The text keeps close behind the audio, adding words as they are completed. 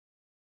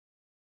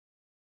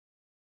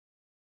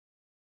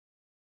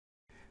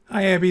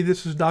Hi Abby,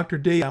 this is Dr.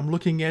 D. I'm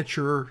looking at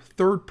your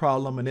third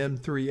problem in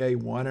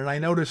M3A1, and I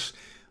notice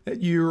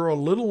that you're a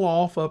little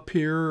off up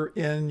here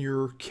in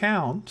your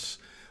counts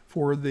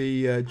for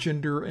the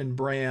gender and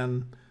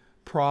brand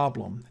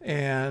problem.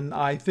 And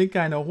I think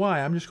I know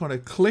why. I'm just going to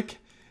click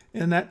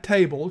in that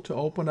table to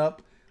open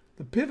up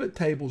the pivot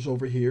tables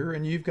over here,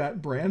 and you've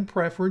got brand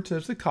preference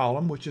as the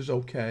column, which is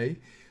okay.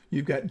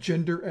 You've got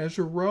gender as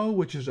a row,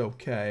 which is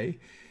okay.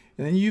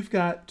 And then you've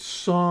got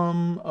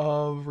sum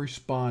of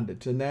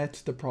respondents, and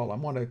that's the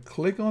problem. I'm going to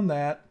click on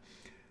that,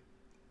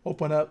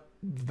 open up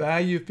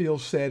value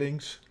field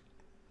settings,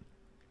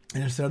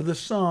 and instead of the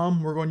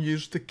sum, we're going to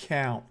use the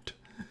count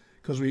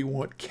because we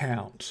want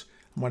counts.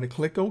 I'm going to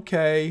click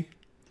OK,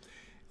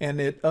 and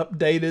it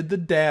updated the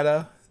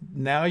data.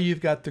 Now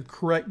you've got the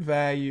correct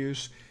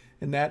values,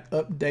 and that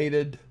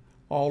updated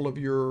all of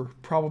your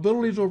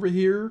probabilities over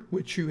here,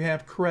 which you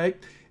have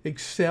correct,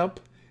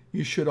 except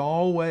you should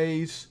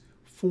always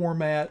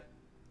format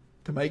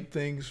to make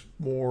things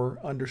more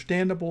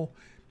understandable.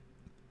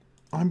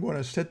 I'm going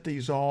to set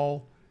these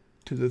all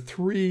to the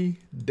 3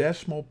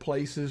 decimal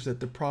places that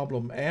the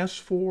problem asks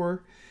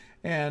for,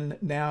 and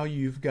now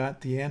you've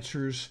got the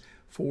answers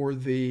for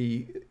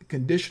the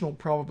conditional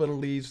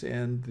probabilities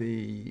and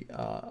the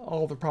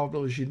all the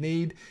probabilities you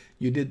need.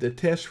 You did the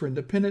test for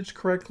independence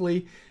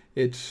correctly.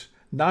 It's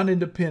not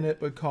independent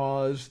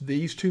because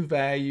these 2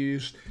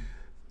 values,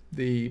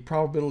 the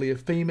probability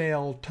of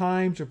female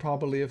times the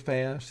probability of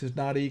fast, is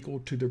not equal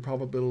to the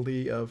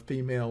probability of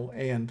female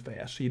and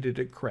fast. So you did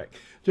it correct.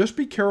 Just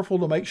be careful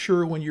to make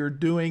sure when you're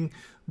doing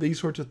these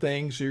sorts of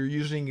things, you're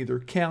using either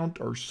count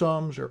or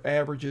sums or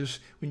averages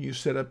when you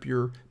set up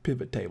your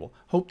pivot table.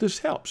 Hope this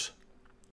helps.